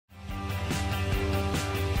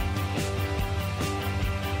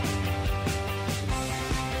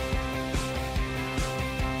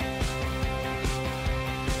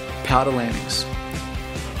powder landings.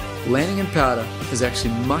 Landing in powder is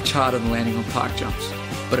actually much harder than landing on park jumps,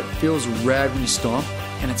 but it feels rad when you stomp,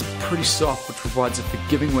 and it's pretty soft, which provides a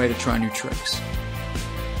forgiving way to try new tricks.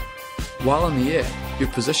 While in the air, your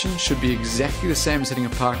position should be exactly the same as hitting a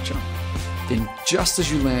park jump. Then just as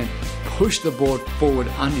you land, push the board forward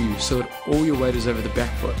under you so that all your weight is over the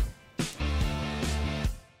back foot.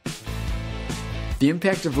 The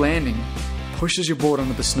impact of landing pushes your board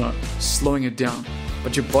under the snow, slowing it down,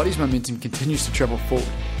 but your body's momentum continues to travel forward.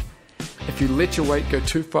 If you let your weight go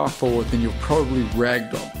too far forward, then you'll probably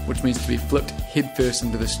ragdoll, which means to be flipped headfirst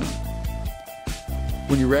into the snow.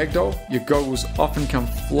 When you ragdoll, your goggles often come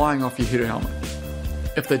flying off your head or helmet.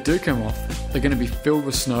 If they do come off, they're going to be filled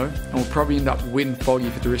with snow and will probably end up wet and foggy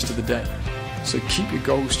for the rest of the day, so keep your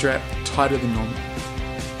goggle strap tighter than normal.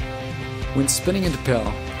 When spinning into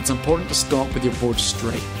POW, it's important to stomp with your board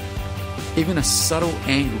straight. Even a subtle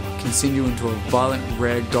angle can send you into a violent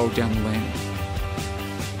ragdoll down the landing.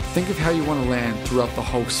 Think of how you want to land throughout the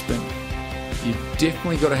whole spin. You've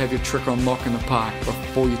definitely got to have your trick on lock in the park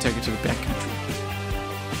before you take it to the backcountry.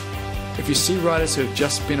 If you see riders who have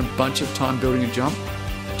just spent a bunch of time building a jump,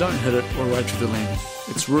 don't hit it or ride through the landing.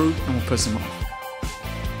 It's rude and will piss them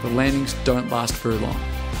off. The landings don't last very long.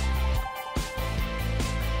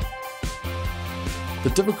 The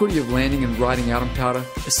difficulty of landing and riding out on powder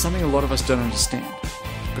is something a lot of us don't understand,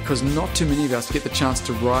 because not too many of us get the chance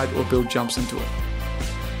to ride or build jumps into it.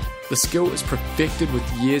 The skill is perfected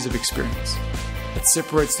with years of experience. It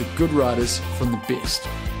separates the good riders from the best.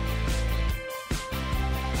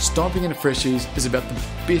 Stomping into freshies is about the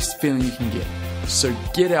best feeling you can get, so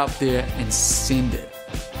get out there and send it.